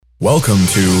Welcome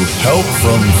to Help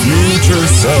from Future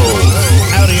Self.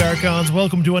 Howdy, Archons.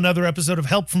 Welcome to another episode of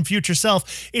Help from Future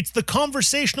Self. It's the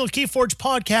conversational Keyforge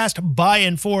podcast by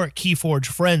and for Keyforge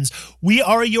friends. We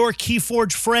are your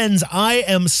Keyforge friends. I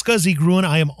am Scuzzy Gruen.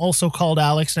 I am also called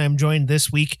Alex, and I am joined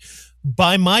this week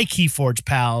by my Keyforge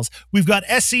pals. We've got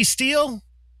SC Steele.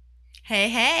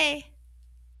 Hey.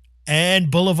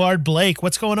 And Boulevard Blake.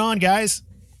 What's going on, guys?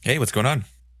 Hey, what's going on?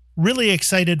 Really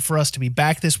excited for us to be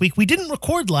back this week. We didn't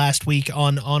record last week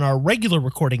on our regular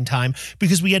recording time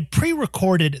because we had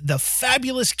pre-recorded the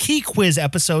fabulous Key Quiz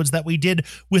episodes that we did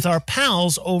with our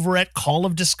pals over at Call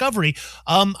of Discovery.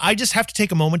 I just have to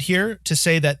take a moment here to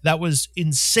say that was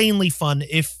insanely fun.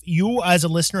 If you as a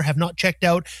listener have not checked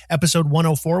out episode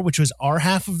 104, which was our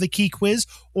half of the Key Quiz,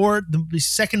 or the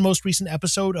second most recent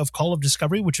episode of Call of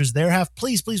Discovery, which was their half,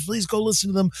 please go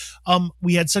listen to them.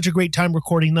 We had such a great time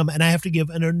recording them, and I have to give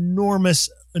an enormous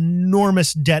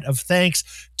debt of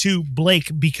thanks to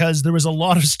Blake because there was a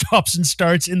lot of stops and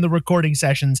starts in the recording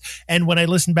sessions, and when I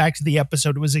listened back to the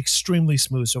episode, it was extremely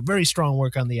smooth. So very strong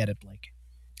work on the edit, Blake.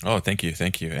 Oh, thank you.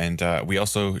 And we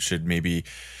also should maybe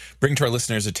bring to our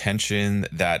listeners' attention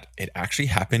that it actually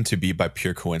happened to be by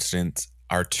pure coincidence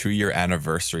our 2-year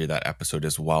anniversary, that episode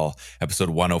as well, episode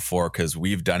 104, because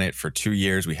we've done it for 2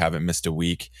 years. We haven't missed a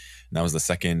week. And that was the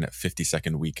second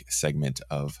 52nd week segment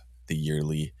of the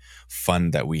yearly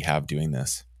fun that we have doing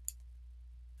this.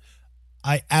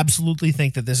 I absolutely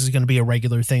think that this is going to be a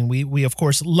regular thing. We of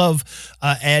course love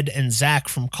Ed and Zach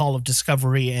from Call of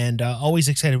Discovery, and always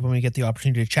excited when we get the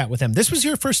opportunity to chat with them. This was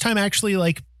your first time actually,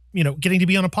 getting to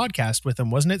be on a podcast with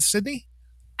them, wasn't it, Sydney?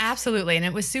 Absolutely. And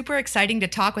it was super exciting to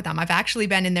talk with them. I've actually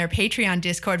been in their Patreon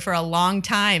Discord for a long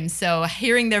time. So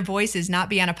hearing their voices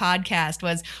not be on a podcast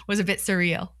was a bit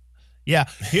surreal. Yeah.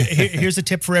 Here's a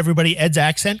tip for everybody. Ed's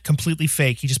accent, completely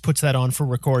fake. He just puts that on for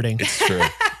recording. It's true.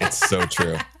 It's so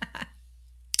true.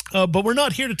 But we're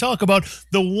not here to talk about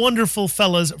the wonderful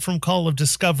fellas from Call of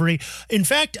Discovery. In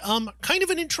fact, kind of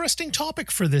an interesting topic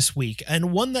for this week,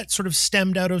 and one that sort of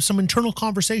stemmed out of some internal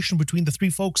conversation between the three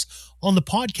folks on the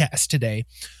podcast today.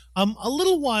 A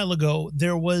little while ago,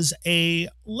 there was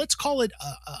let's call it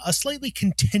a slightly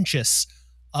contentious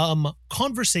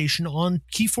conversation on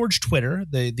Keyforge Twitter,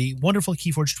 the wonderful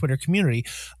Keyforge Twitter community,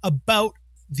 about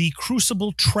the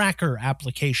Crucible Tracker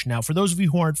application. Now, for those of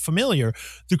you who aren't familiar,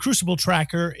 the Crucible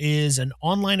Tracker is an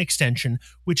online extension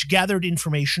which gathered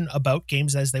information about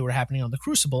games as they were happening on the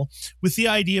Crucible, with the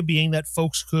idea being that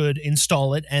folks could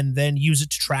install it and then use it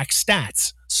to track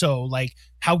stats. So, like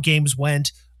how games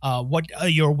went, what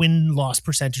your win-loss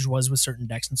percentage was with certain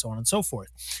decks, and so on and so forth.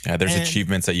 Yeah, there's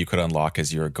achievements that you could unlock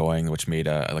as you were going, which made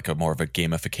a more of a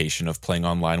gamification of playing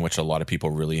online, which a lot of people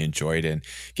really enjoyed and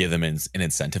gave them an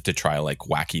incentive to try like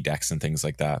wacky decks and things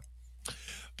like that.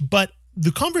 But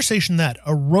the conversation that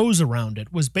arose around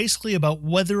it was basically about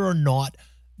whether or not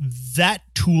that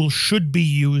tool should be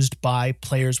used by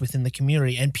players within the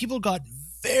community, and people got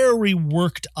very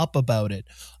worked up about it.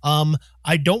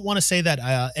 I don't want to say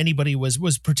that anybody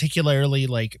was particularly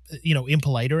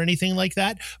impolite or anything like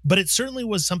that, but it certainly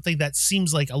was something that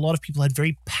seems like a lot of people had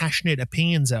very passionate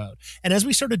opinions out. And as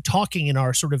we started talking in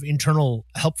our sort of internal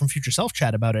Help from Future Self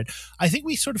chat about it, I think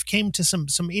we sort of came to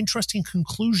some interesting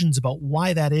conclusions about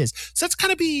why that is. So that's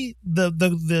kind of be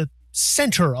the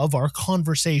center of our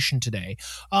conversation today.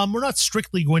 We're not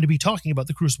strictly going to be talking about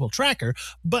the Crucible Tracker,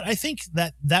 but I think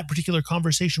that particular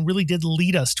conversation really did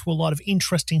lead us to a lot of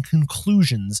interesting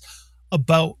conclusions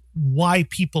about why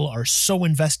people are so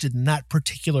invested in that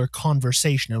particular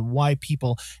conversation and why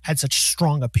people had such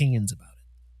strong opinions about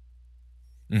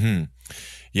it. Mm-hmm.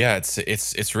 Yeah,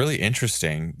 it's really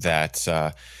interesting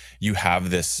that you have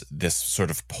this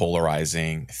sort of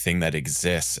polarizing thing that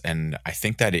exists, and I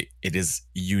think that it is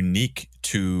unique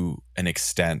to an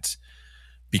extent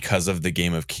because of the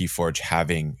game of Keyforge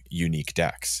having unique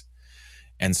decks.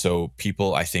 And so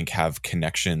people, I think, have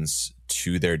connections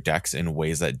to their decks in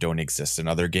ways that don't exist in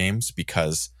other games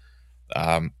because,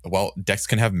 decks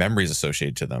can have memories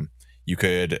associated to them. You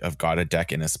could have got a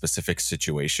deck in a specific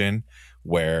situation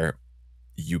where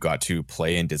you got to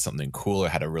play and did something cool or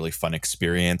had a really fun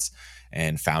experience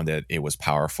and found that it was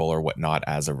powerful or whatnot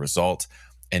as a result.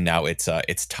 And now it's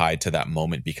tied to that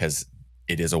moment because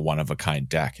it is a one-of-a-kind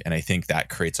deck. And I think that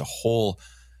creates a whole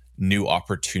new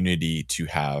opportunity to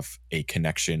have a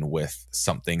connection with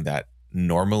something that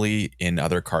normally in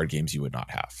other card games you would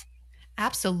not have.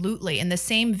 Absolutely. In the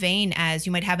same vein as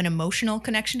you might have an emotional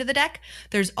connection to the deck,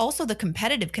 there's also the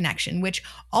competitive connection, which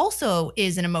also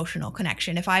is an emotional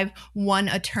connection. If I've won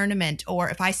a tournament or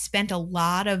if I spent a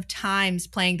lot of times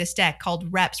playing this deck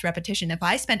called reps, repetition, if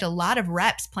I spent a lot of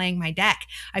reps playing my deck,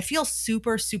 I feel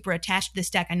super, super attached to this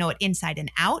deck. I know it inside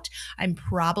and out. I'm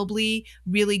probably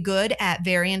really good at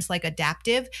variants like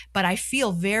adaptive, but I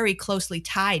feel very closely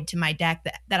tied to my deck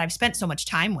that I've spent so much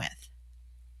time with.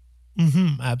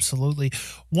 Absolutely.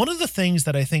 One of the things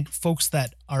that I think folks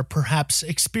that are perhaps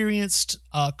experienced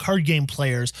card game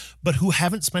players, but who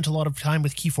haven't spent a lot of time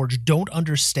with Keyforge don't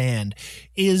understand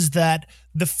is that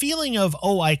the feeling of,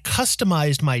 oh, I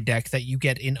customized my deck that you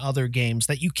get in other games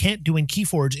that you can't do in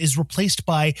Keyforge is replaced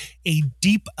by a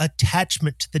deep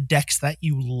attachment to the decks that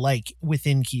you like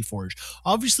within Keyforge.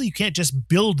 Obviously, you can't just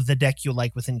build the deck you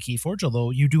like within Keyforge,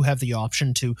 although you do have the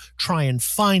option to try and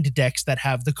find decks that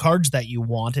have the cards that you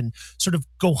want and sort of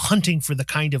go hunting for the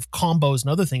kind of combos and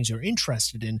other things you're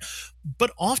interested in.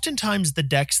 But oftentimes the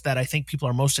decks that I think people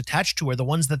are most attached to are the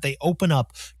ones that they open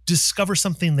up, discover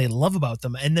something they love about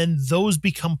them, and then those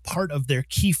become part of their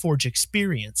Keyforge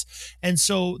experience. And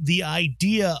so the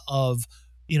idea of,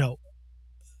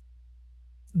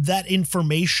 that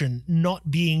information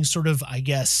not being sort of, I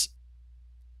guess,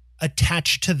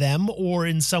 attached to them or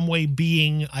in some way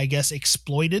being, I guess,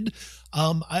 exploited,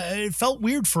 it felt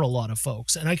weird for a lot of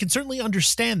folks. And I can certainly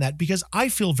understand that because I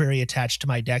feel very attached to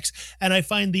my decks. And I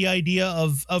find the idea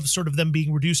of sort of them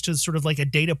being reduced to sort of like a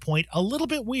data point a little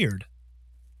bit weird.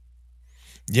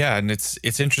 Yeah, and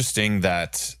it's interesting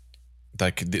that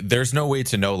there's no way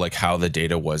to know like how the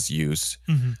data was used.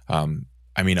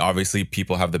 I mean, obviously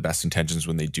people have the best intentions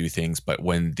when they do things, but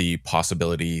when the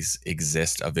possibilities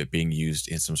exist of it being used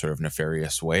in some sort of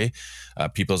nefarious way,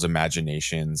 people's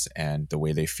imaginations and the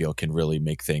way they feel can really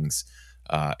make things,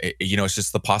 it's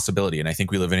just the possibility. And I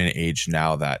think we live in an age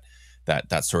now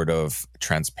that sort of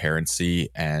transparency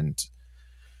and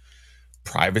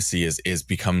privacy is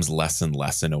becomes less and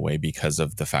less in a way because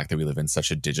of the fact that we live in such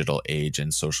a digital age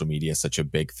and social media is such a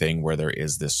big thing where there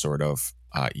is this sort of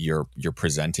you're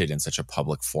presented in such a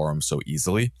public forum so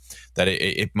easily that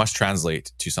it must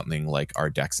translate to something like our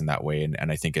decks in that way.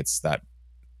 And I think it's that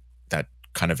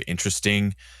kind of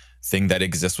interesting thing that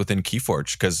exists within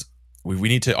Keyforge, because we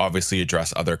need to obviously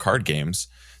address other card games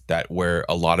that where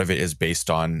a lot of it is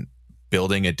based on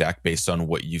building a deck based on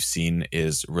what you've seen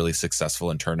is really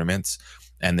successful in tournaments.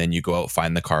 And then you go out,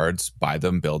 find the cards, buy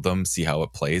them, build them, see how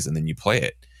it plays, and then you play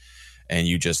it. And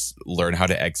you just learn how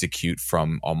to execute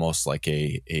from almost like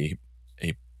a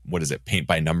what is it, paint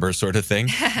by numbers sort of thing.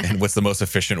 And what's the most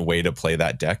efficient way to play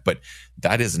that deck. But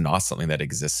that is not something that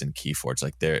exists in Keyforge.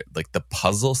 Like the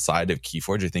puzzle side of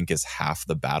Keyforge, I think, is half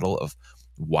the battle of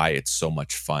why it's so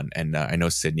much fun. And I know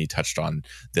Sydney touched on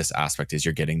this aspect is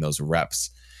you're getting those reps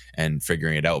and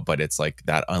figuring it out, but it's like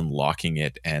that unlocking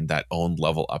it and that own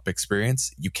level up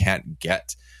experience you can't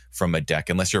get from a deck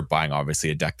unless you're buying obviously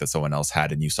a deck that someone else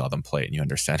had and you saw them play it and you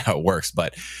understand how it works.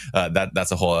 But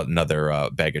that's a whole another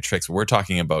bag of tricks. We're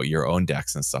talking about your own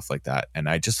decks and stuff like that. And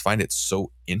I just find it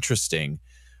so interesting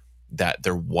that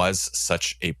there was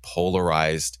such a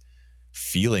polarized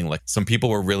feeling. Like some people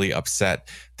were really upset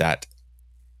that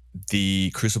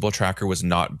the Crucible Tracker was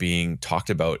not being talked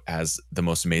about as the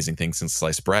most amazing thing since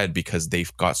sliced bread because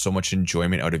they've got so much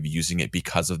enjoyment out of using it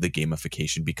because of the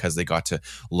gamification, because they got to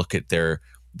look at their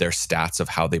stats of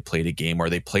how they played a game, or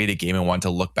they played a game and wanted to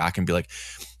look back and be like,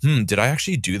 did I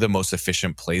actually do the most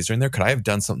efficient plays in there? Could I have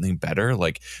done something better?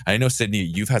 Like, I know, Sydney,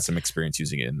 you've had some experience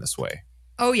using it in this way.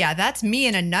 Oh yeah, that's me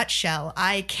in a nutshell.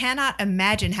 I cannot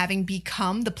imagine having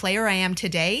become the player I am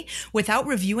today without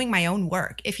reviewing my own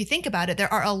work. If you think about it,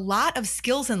 there are a lot of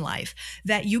skills in life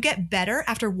that you get better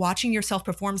after watching yourself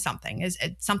perform something. Is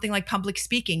something like public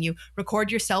speaking. You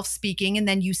record yourself speaking and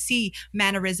then you see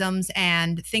mannerisms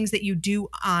and things that you do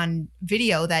on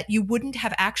video that you wouldn't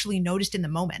have actually noticed in the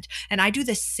moment. And I do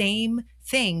the same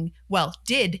thing,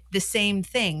 did the same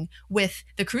thing with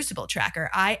the Crucible Tracker.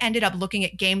 I ended up looking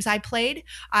at games I played.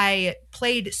 I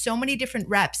played so many different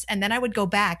reps, and then I would go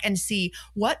back and see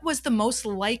what was the most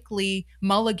likely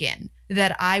mulligan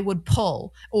that I would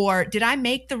pull, or did I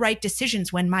make the right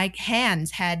decisions when my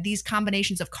hands had these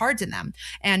combinations of cards in them?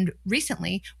 And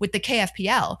recently with the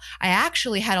KFPL, I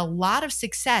actually had a lot of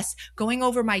success going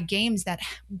over my games that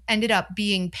ended up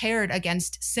being paired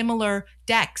against similar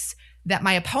decks that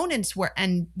my opponents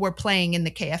were playing in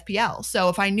the KFPL. So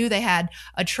if I knew they had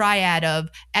a triad of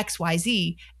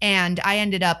XYZ and I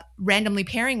ended up randomly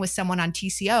pairing with someone on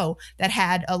TCO that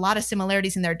had a lot of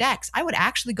similarities in their decks, I would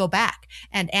actually go back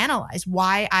and analyze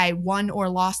why I won or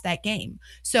lost that game.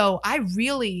 So I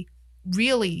really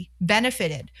really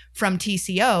benefited from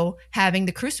TCO having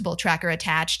the Crucible tracker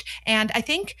attached. And I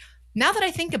think now that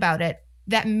I think about it,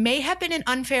 that may have been an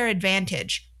unfair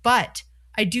advantage, but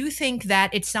I do think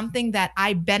that it's something that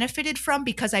I benefited from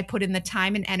because I put in the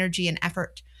time and energy and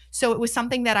effort. So it was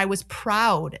something that I was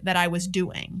proud that I was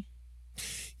doing.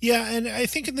 Yeah, and I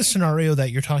think in the scenario that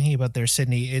you're talking about there,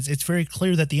 Sydney, it's very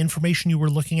clear that the information you were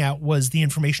looking at was the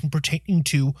information pertaining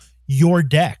to your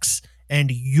decks and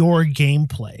your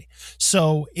gameplay.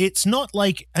 So it's not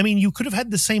like, I mean, you could have had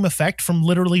the same effect from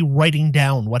literally writing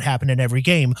down what happened in every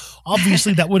game.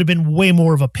 Obviously, that would have been way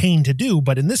more of a pain to do,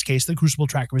 but in this case, the Crucible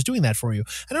tracker was doing that for you.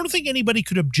 And I don't think anybody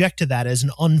could object to that as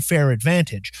an unfair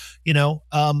advantage.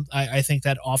 I think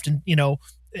that often,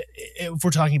 if we're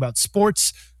talking about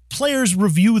sports, players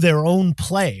review their own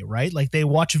play, right? Like they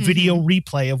watch a video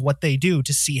replay of what they do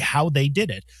to see how they did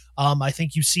it. I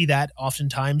think you see that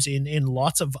oftentimes in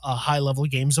lots of high-level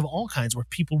games of all kinds, where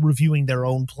people reviewing their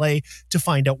own play to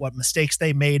find out what mistakes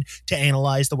they made, to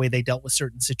analyze the way they dealt with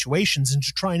certain situations, and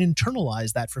to try and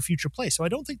internalize that for future play. So I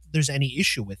don't think there's any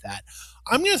issue with that.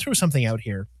 I'm going to throw something out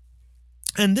here.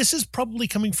 And this is probably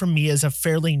coming from me as a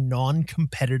fairly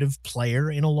non-competitive player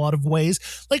in a lot of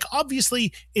ways. Like,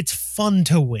 obviously, it's fun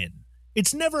to win.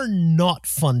 It's never not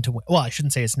fun to win. Well, I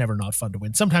shouldn't say it's never not fun to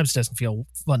win. Sometimes it doesn't feel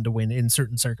fun to win in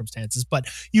certain circumstances, but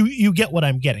you get what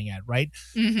I'm getting at, right?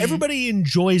 Everybody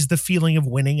enjoys the feeling of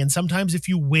winning, and sometimes if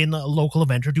you win a local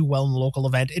event or do well in a local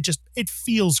event, it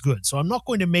feels good. So I'm not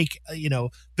going to make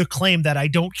the claim that I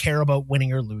don't care about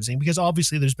winning or losing, because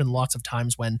obviously there's been lots of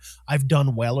times when I've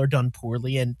done well or done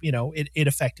poorly, and it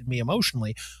affected me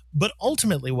emotionally. But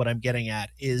ultimately, what I'm getting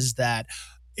at is that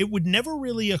it would never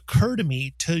really occur to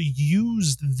me to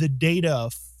use the data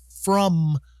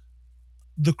from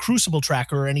the Crucible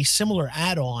tracker or any similar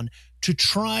add-on to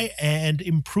try and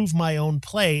improve my own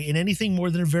play in anything more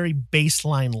than a very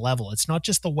baseline level. It's not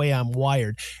just the way I'm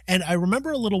wired. And I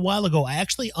remember a little while ago, I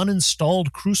actually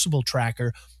uninstalled Crucible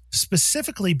tracker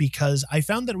specifically because I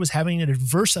found that it was having an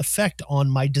adverse effect on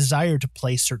my desire to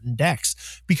play certain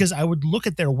decks, because I would look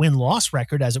at their win-loss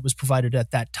record as it was provided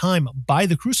at that time by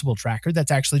the Crucible tracker. That's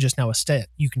actually just now a stat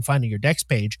you can find in your decks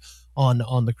page on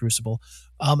the Crucible.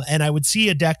 And I would see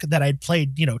a deck that I'd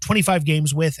played, 25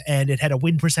 games with, and it had a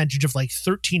win percentage of like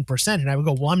 13%. And I would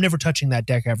go, well, I'm never touching that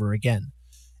deck ever again.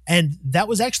 And that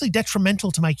was actually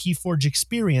detrimental to my Keyforge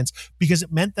experience, because it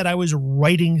meant that I was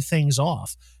writing things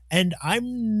off. And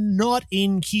I'm not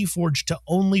in Keyforge to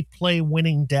only play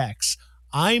winning decks.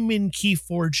 I'm in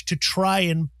Keyforge to try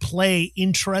and play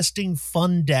interesting,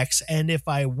 fun decks. And if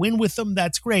I win with them,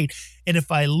 that's great. And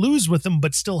if I lose with them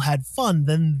but still had fun,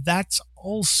 then that's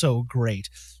also great.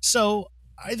 So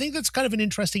I think that's kind of an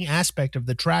interesting aspect of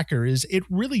the tracker, is it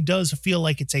really does feel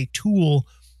like it's a tool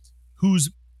whose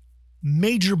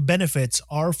major benefits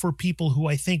are for people who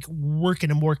I think work in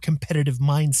a more competitive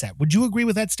mindset. Would you agree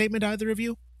with that statement, either of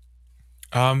you?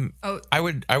 I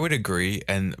would agree,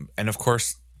 and of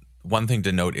course, one thing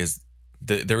to note is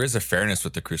there is a fairness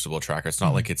with the Crucible tracker. It's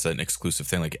not like it's an exclusive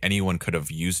thing. Like, anyone could have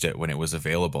used it when it was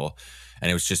available, and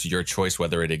it was just your choice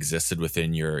whether it existed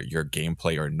within your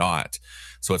gameplay or not.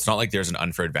 So it's not like there's an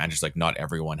unfair advantage. Like, not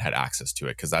everyone had access to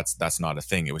it, because that's not a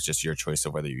thing. It was just your choice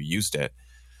of whether you used it.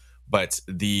 But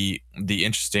the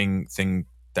interesting thing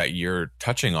that you're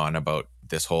touching on about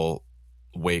this whole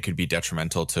way it could be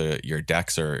detrimental to your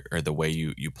decks or the way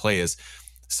you play is,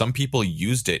 some people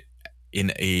used it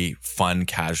in a fun,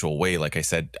 casual way. Like I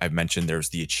said, I've mentioned there's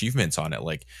the achievements on it.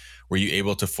 Like, were you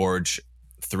able to forge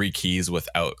 3 keys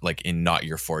without, like, in not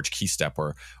your forge key step,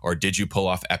 or did you pull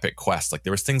off epic quest? Like,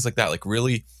 there was things like that, like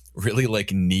really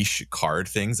like niche card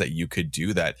things that you could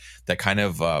do that kind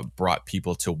of brought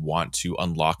people to want to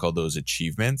unlock all those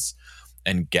achievements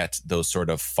and get those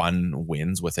sort of fun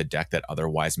wins with a deck that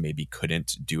otherwise maybe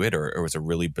couldn't do it, or was a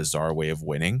really bizarre way of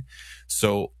winning.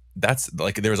 So that's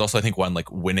like, there was also, I think, one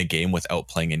like win a game without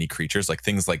playing any creatures, like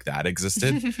things like that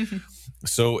existed.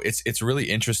 So it's really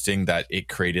interesting that it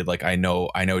created, like, I know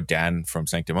Dan from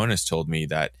Sanctimonious told me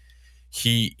that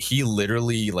he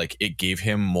literally, like, it gave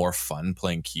him more fun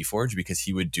playing Keyforge because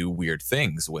he would do weird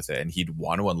things with it and he'd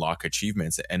want to unlock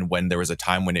achievements. And when there was a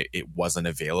time when it wasn't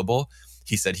available,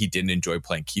 he said he didn't enjoy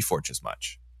playing Keyforge as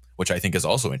much, which I think is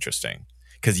also interesting,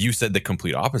 because you said the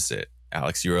complete opposite,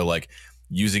 Alex. You were like,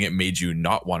 using it made you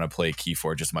not want to play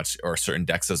Keyforge as much or certain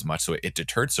decks as much, so it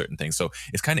deterred certain things. So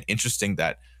it's kind of interesting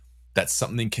that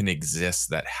something can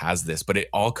exist that has this, but it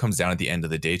all comes down at the end of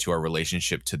the day to our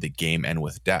relationship to the game and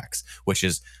with decks, which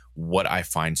is what I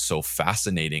find so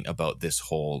fascinating about this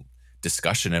whole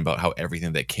discussion and about how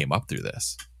everything that came up through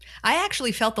this. I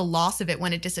actually felt the loss of it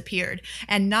when it disappeared,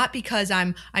 and not because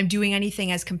I'm doing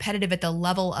anything as competitive at the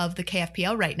level of the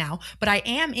KFPL right now, but I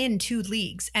am in 2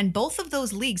 leagues, and both of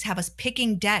those leagues have us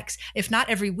picking decks. If not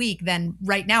every week, then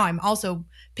right now I'm also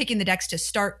picking the decks to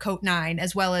start Coat 9,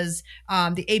 as well as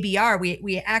the ABR.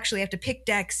 We actually have to pick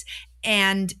decks,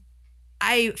 and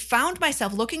I found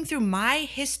myself looking through my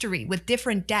history with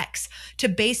different decks to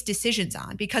base decisions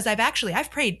on, because I've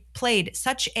played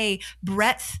such a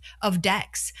breadth of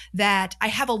decks that I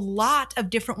have a lot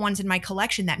of different ones in my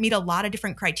collection that meet a lot of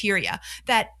different criteria,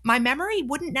 that my memory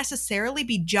wouldn't necessarily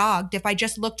be jogged if I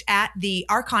just looked at the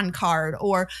Archon card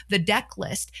or the deck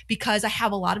list, because I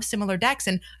have a lot of similar decks,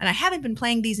 and I haven't been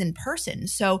playing these in person.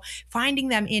 So finding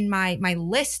them in my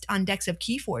list on Decks of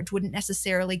Keyforge wouldn't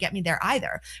necessarily get me there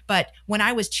either. But when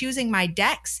I was choosing my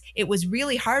decks, it was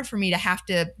really hard for me to have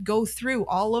to go through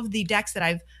all of the decks that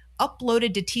I've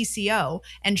uploaded to TCO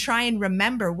and try and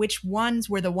remember which ones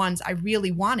were the ones I really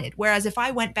wanted. Whereas if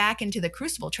I went back into the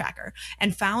Crucible tracker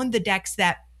and found the decks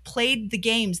that played the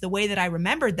games the way that I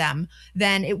remembered them,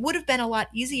 then it would have been a lot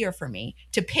easier for me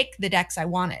to pick the decks I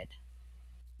wanted.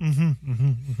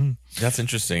 That's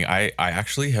interesting. I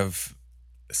actually have,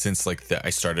 since I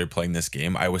started playing this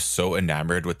game, I was so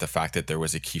enamored with the fact that there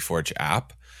was a Keyforge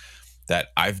app that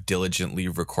I've diligently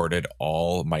recorded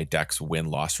all my deck's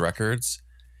win-loss records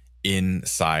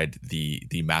inside the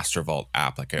Master Vault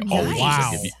app. Like I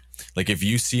always use, if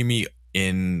you see me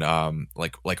in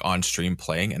like on stream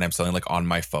playing and I'm selling like on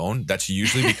my phone, that's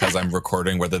usually because I'm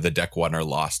recording whether the deck won or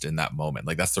lost in that moment.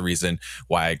 Like that's the reason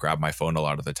why I grab my phone a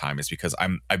lot of the time, is because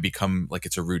I become like,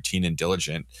 it's a routine and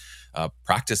diligent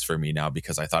practice for me now,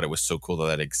 because I thought it was so cool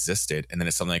that it existed, and then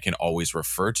it's something I can always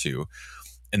refer to.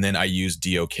 And then I use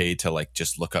DOK to like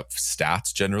just look up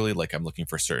stats generally, like I'm looking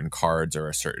for certain cards or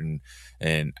a certain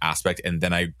aspect, and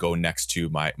then I go next to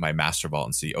my Master Vault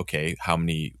and see, okay, how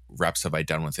many reps have I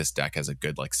done with this deck as a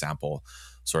good like sample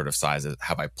sort of size?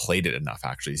 Have I played it enough,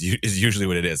 actually, is usually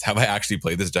what it is. Have I actually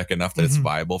played this deck enough that it's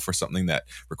viable for something that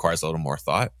requires a little more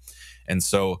thought? And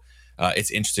so it's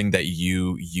interesting that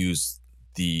you use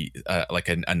the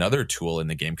another tool in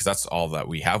the game, because that's all that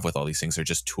we have with all these things, are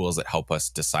just tools that help us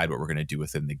decide what we're going to do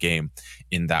within the game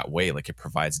in that way. Like it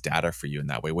provides data for you in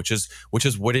that way, which is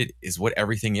what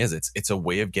everything is. It's a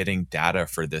way of getting data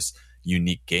for this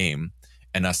unique game,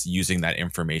 and us using that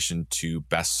information to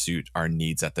best suit our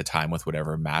needs at the time with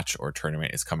whatever match or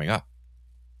tournament is coming up.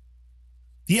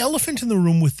 The elephant in the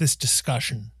room with this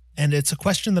discussion, and it's a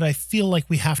question that I feel like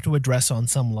we have to address on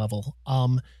some level,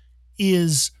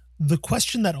 is the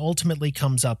question that ultimately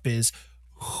comes up is,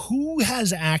 who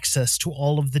has access to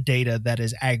all of the data that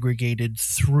is aggregated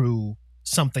through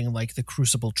something like the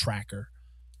Crucible tracker?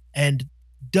 And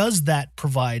does that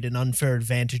provide an unfair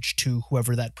advantage to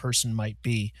whoever that person might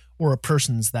be, or a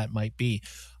persons that might be?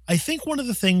 I think one of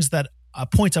the things that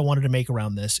points I wanted to make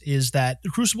around this is that the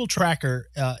Crucible tracker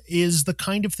is the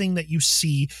kind of thing that you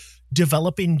see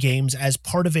develop in games as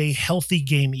part of a healthy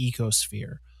game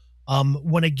ecosphere.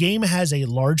 When a game has a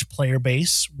large player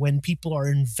base, when people are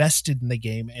invested in the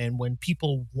game, and when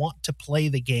people want to play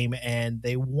the game and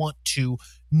they want to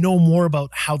know more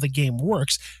about how the game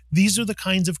works, these are the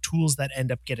kinds of tools that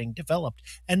end up getting developed.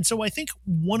 And so I think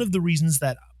one of the reasons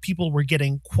that people were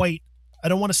getting quite, I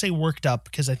don't want to say worked up,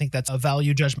 because I think that's a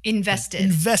value judgment.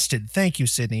 Invested. Thank you,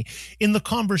 Sydney. In the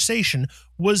conversation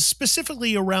was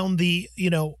specifically around the,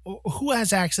 who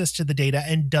has access to the data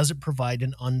and does it provide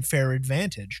an unfair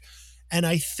advantage? And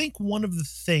I think one of the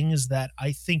things that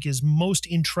I think is most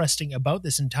interesting about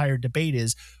this entire debate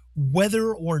is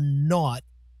whether or not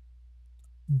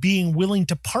being willing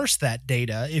to parse that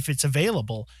data, if it's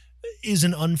available, is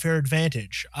an unfair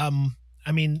advantage.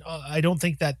 I don't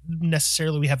think that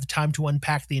necessarily we have the time to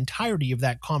unpack the entirety of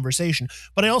that conversation,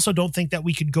 but I also don't think that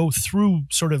we could go through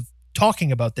sort of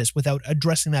talking about this without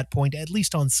addressing that point, at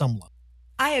least on some level.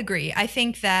 I agree. I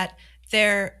think that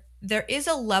there is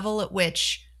a level at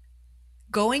which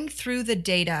going through the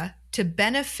data to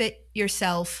benefit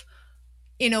yourself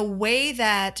in a way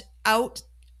that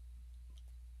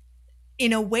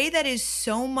is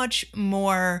so much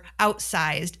more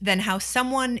outsized than how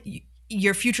someone,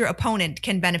 your future opponent,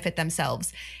 can benefit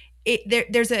themselves.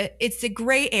 It's a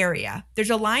gray area. There's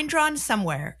a line drawn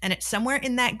somewhere, and it's somewhere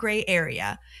in that gray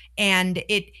area, and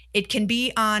it can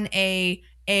be on a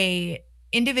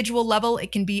individual level, it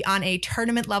can be on a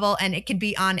tournament level, and it can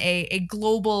be on a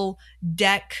global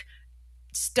deck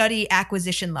study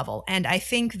acquisition level. And I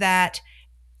think that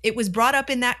it was brought up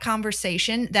in that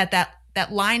conversation that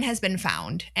line has been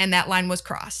found and that line was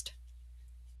crossed.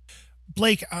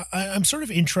 Blake, I'm sort of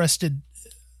interested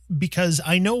because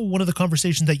I know one of the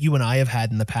conversations that you and I have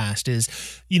had in the past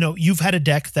is, you've had a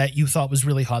deck that you thought was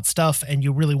really hot stuff and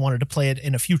you really wanted to play it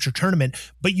in a future tournament,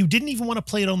 but you didn't even want to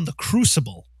play it on the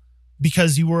Crucible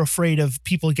because you were afraid of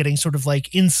people getting sort of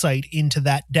like insight into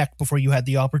that deck before you had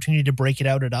the opportunity to break it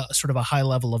out at a sort of a high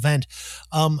level event.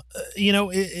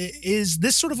 Is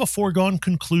this sort of a foregone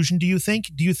conclusion, do you think?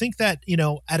 Do you think that,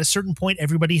 at a certain point,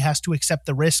 everybody has to accept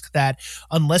the risk that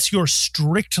unless you're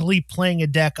strictly playing a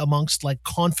deck amongst like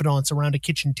confidants around a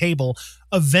kitchen table,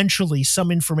 eventually some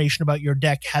information about your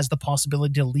deck has the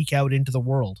possibility to leak out into the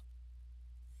world?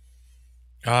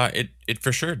 It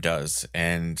for sure does.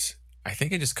 And I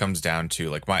think it just comes down to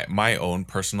like my own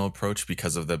personal approach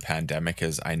because of the pandemic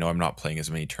is I know I'm not playing as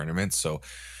many tournaments, so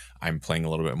I'm playing a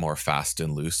little bit more fast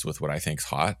and loose with what I think's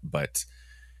hot, but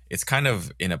it's kind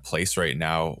of in a place right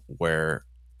now where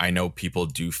I know people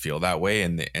do feel that way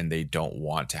and they don't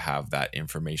want to have that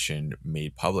information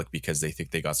made public because they think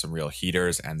they got some real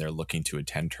heaters and they're looking to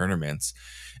attend tournaments.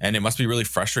 And it must be really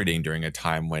frustrating during a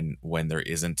time when there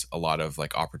isn't a lot of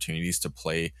like opportunities to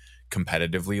play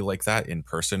competitively like that in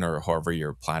person or however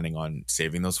you're planning on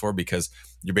saving those for, because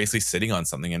you're basically sitting on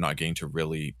something and not getting to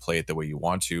really play it the way you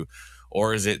want to.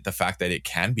 Or is it the fact that it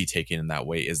can be taken in that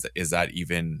way? Is that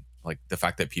even like the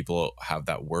fact that people have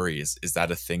that worry? Is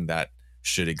that a thing that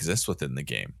should exist within the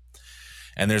game?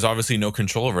 And there's obviously no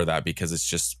control over that because it's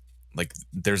just like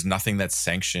there's nothing that's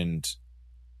sanctioned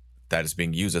that is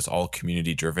being used. It's all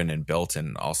community driven and built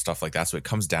and all stuff like that. So it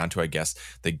comes down to, I guess,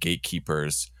 the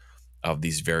gatekeepers of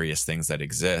these various things that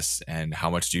exist and how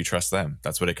much do you trust them?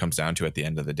 That's what it comes down to at the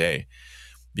end of the day,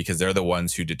 because they're the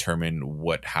ones who determine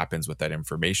what happens with that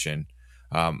information.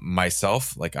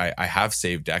 Myself, like I have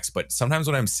saved decks, but sometimes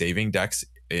when I'm saving decks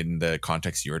in the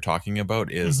context you were talking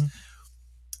about is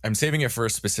I'm saving it for a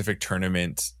specific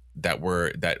tournament that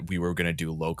we were going to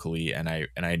do locally. And I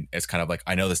it's kind of like,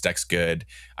 I know this deck's good.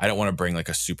 I don't want to bring like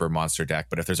a super monster deck,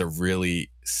 but if there's a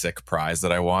really sick prize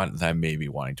that I want, then I may be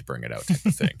wanting to bring it out type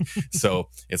of thing. So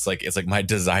it's like my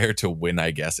desire to win,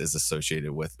 I guess, is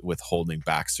associated with holding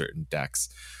back certain decks.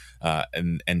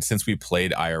 And since we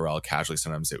played IRL casually,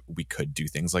 sometimes we could do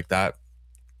things like that.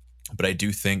 But I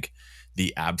do think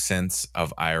the absence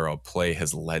of IRL play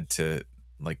has led to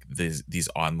like these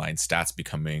online stats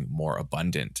becoming more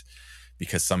abundant,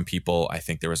 because some people, I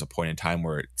think there was a point in time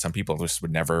where some people just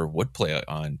would play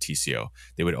on TCO.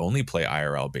 They would only play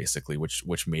IRL basically,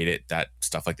 which made it that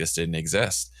stuff like this didn't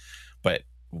exist. But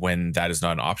when that is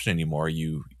not an option anymore,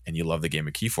 you love the game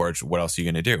of Keyforge, what else are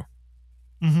you going to do?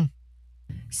 Mm-hmm.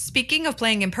 Speaking of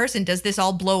playing in person, does this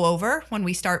all blow over when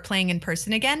we start playing in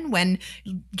person again, when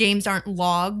games aren't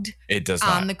logged It does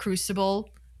on not. the Crucible?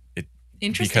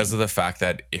 Interesting. Because of the fact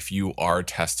that if you are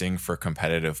testing for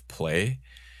competitive play,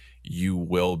 you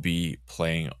will be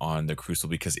playing on the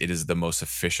Crucible because it is the most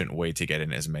efficient way to get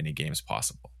in as many games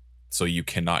possible. So you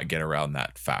cannot get around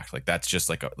that fact. Like that's just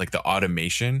like the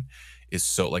automation is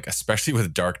so like, especially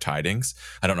with Dark Tidings.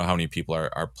 I don't know how many people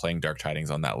are playing Dark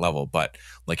Tidings on that level, but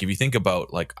like if you think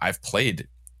about like I've played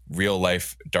real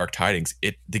life Dark Tidings,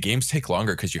 the games take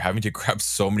longer because you're having to grab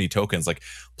so many tokens, like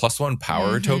 +1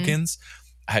 power tokens.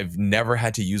 I've never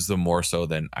had to use them more so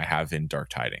than I have in Dark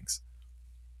Tidings.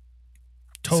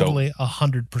 Totally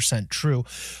 100% true.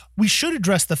 We should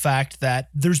address the fact that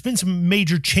there's been some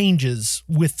major changes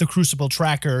with the Crucible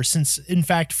tracker since, in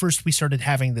fact, first we started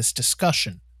having this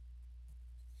discussion.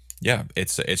 Yeah,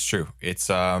 it's true. It's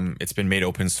been made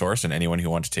open source and anyone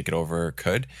who wants to take it over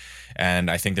could.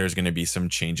 And I think there's going to be some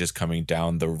changes coming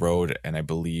down the road. And I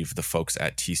believe the folks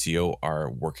at TCO are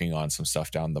working on some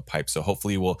stuff down the pipe. So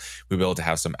hopefully we'll be able to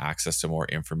have some access to more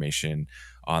information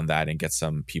on that and get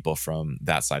some people from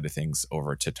that side of things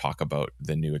over to talk about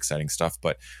the new exciting stuff.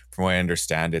 But from what I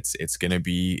understand, it's going to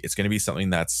be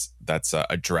something that's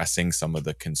addressing some of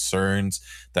the concerns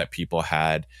that people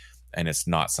had. And it's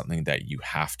not something that you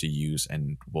have to use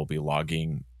and will be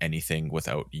logging anything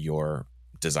without your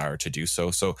desire to do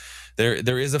so. So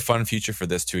there is a fun future for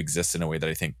this to exist in a way that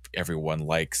I think everyone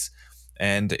likes.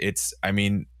 And it's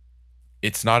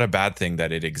not a bad thing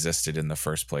that it existed in the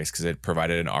first place, because it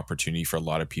provided an opportunity for a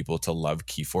lot of people to love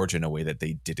Keyforge in a way that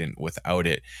they didn't without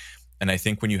it. And I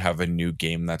think when you have a new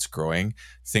game that's growing,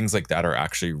 things like that are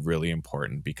actually really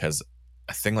important, because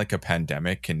a thing like a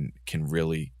pandemic can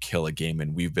really kill a game,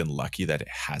 and we've been lucky that it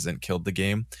hasn't killed the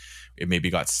game. It maybe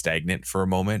got stagnant for a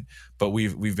moment, but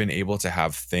we've been able to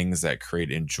have things that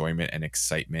create enjoyment and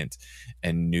excitement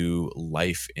and new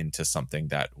life into something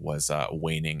that was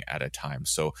waning at a time.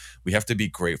 So we have to be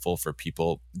grateful for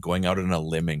people going out on a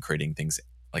limb and creating things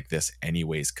like this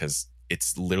anyways, because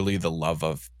it's literally the love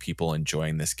of people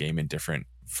enjoying this game in different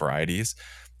varieties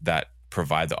that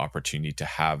provide the opportunity to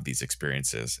have these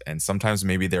experiences. And sometimes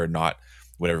maybe they're not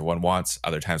what everyone wants.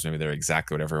 Other times maybe they're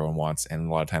exactly what everyone wants. And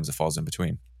a lot of times it falls in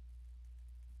between.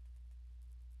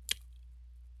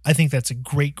 I think that's a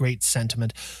great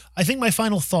sentiment. I think my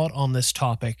final thought on this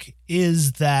topic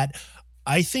is that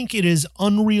I think it is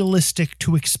unrealistic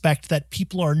to expect that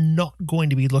people are not going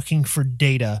to be looking for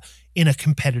data in a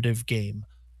competitive game.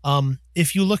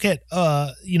 If you look at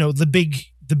the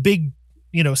big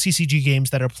CCG games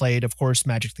that are played, of course,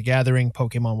 Magic the Gathering,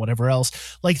 Pokemon, whatever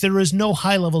else, like there is no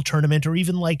high level tournament or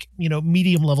even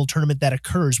medium level tournament that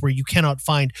occurs where you cannot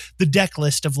find the deck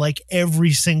list of like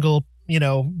every single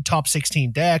top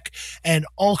 16 deck and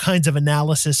all kinds of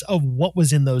analysis of what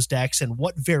was in those decks and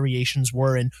what variations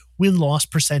were and win-loss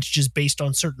percentages based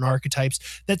on certain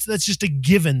archetypes. That's just a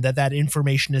given that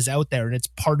information is out there and it's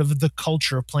part of the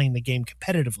culture of playing the game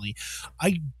competitively.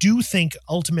 I do think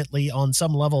ultimately on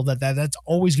some level that's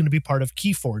always going to be part of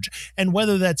Keyforge, and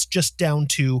whether that's just down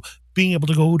to being able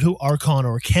to go to Archon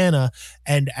or Arcana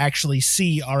and actually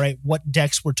see, all right, what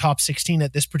decks were top 16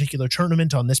 at this particular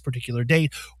tournament on this particular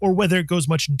date, or whether it goes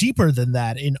much deeper than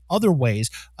that in other ways,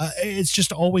 it's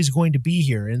just always going to be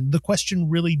here. And the question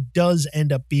really does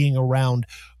end up being around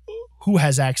who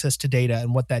has access to data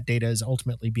and what that data is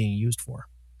ultimately being used for.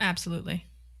 Absolutely.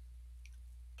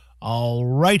 All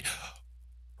right.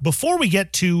 Before we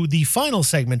get to the final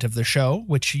segment of the show,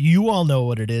 which you all know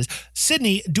what it is,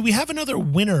 Sydney, do we have another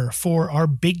winner for our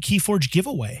big Keyforge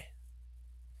giveaway?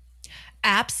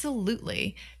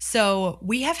 Absolutely. So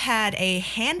we have had a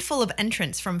handful of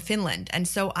entrants from Finland, and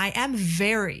so I am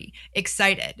very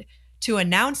excited to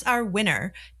announce our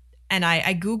winner. And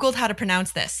I Googled how to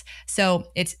pronounce this. So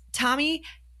it's Tommy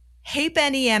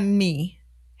Heipeniemi.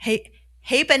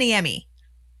 Heipeniemi.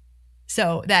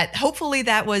 So that hopefully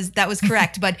that was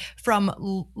correct. But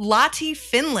from Lahti,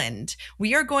 Finland,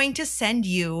 we are going to send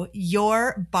you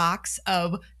your box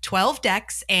of 12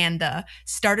 decks and the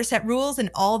starter set rules and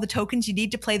all the tokens you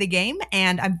need to play the game.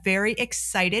 And I'm very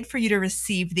excited for you to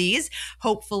receive these.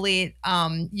 Hopefully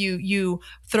you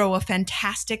throw a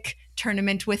fantastic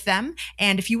tournament with them.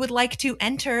 And if you would like to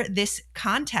enter this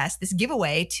contest, this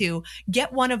giveaway to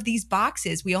get one of these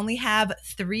boxes, we only have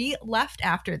 3 left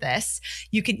after this.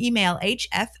 You can email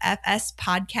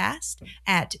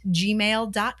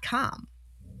hffspodcast@gmail.com.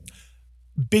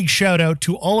 Big shout out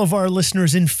to all of our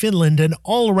listeners in Finland and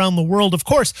all around the world. Of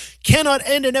course, cannot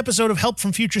end an episode of Help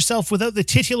from Future Self without the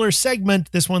titular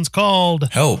segment. This one's called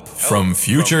Help from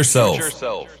Future Self.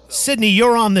 Sydney,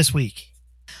 you're on this week.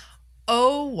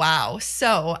 Oh, wow.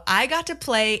 So I got to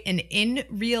play an in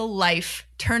real life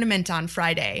tournament on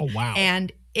Friday. Oh, wow.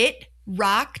 And it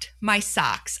rocked my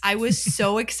socks. I was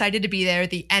so excited to be there.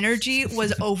 The energy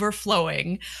was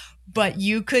overflowing, but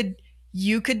you could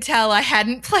tell I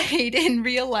hadn't played in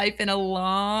real life in a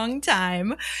long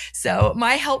time. So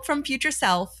my help from future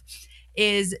self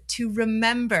is to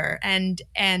remember and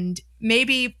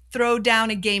maybe throw down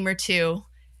a game or two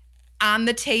on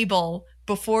the table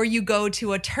before you go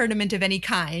to a tournament of any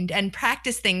kind, and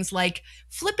practice things like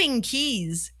flipping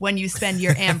keys when you spend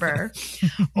your amber,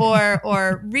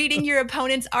 or reading your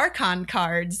opponent's Archon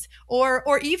cards,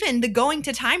 or even the going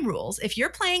to time rules. If you're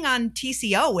playing on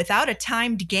TCO without a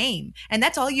timed game, and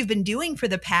that's all you've been doing for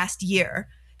the past year,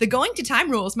 the going to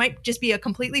time rules might just be a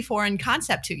completely foreign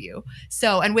concept to you.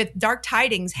 So, and with Dark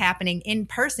Tidings happening in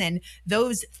person,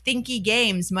 those thinky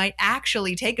games might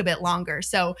actually take a bit longer.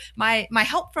 So my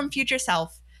help from future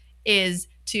self is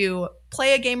to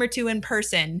play a game or two in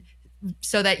person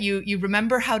so that you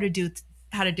remember how to do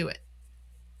it.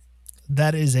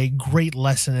 That is a great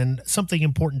lesson and something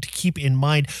important to keep in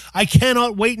mind. I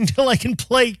cannot wait until I can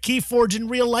play Keyforge in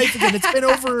real life again. It's been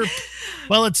over,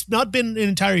 well, it's not been an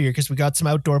entire year because we got some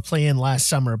outdoor play in last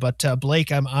summer. But Blake,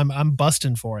 I'm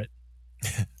busting for it.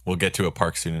 We'll get to a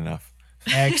park soon enough.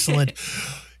 Excellent.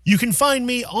 You can find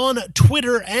me on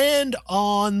Twitter and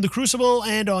on The Crucible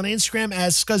and on Instagram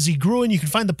as Scuzzy Gruen. You can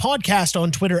find the podcast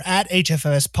on Twitter at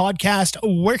HFS Podcast.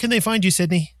 Where can they find you,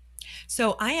 Sydney?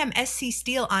 So I am SC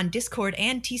Steel on Discord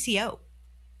and TCO.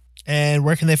 And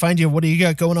where can they find you? What do you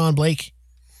got going on, Blake?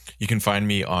 You can find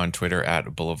me on Twitter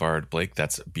at Boulevard Blake.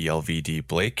 That's BLVD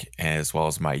Blake, as well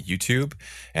as my YouTube.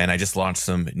 And I just launched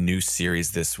some new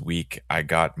series this week. I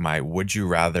got my Would You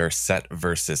Rather set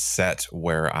versus set,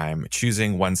 where I'm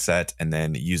choosing one set and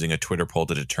then using a Twitter poll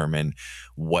to determine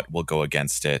what will go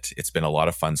against it. It's been a lot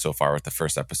of fun so far with the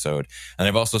first episode. And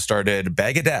I've also started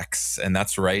Bag of Decks, and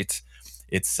that's right.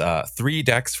 It's 3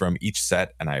 decks from each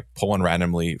set, and I pull one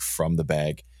randomly from the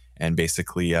bag. And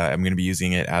basically, I'm going to be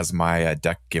using it as my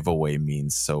deck giveaway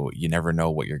means, so you never know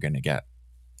what you're going to get.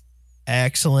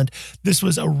 Excellent. This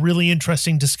was a really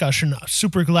interesting discussion.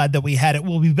 Super glad that we had it.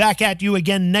 We'll be back at you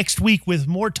again next week with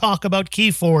more talk about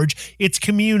Keyforge, its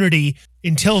community.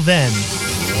 Until then,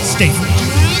 stay free.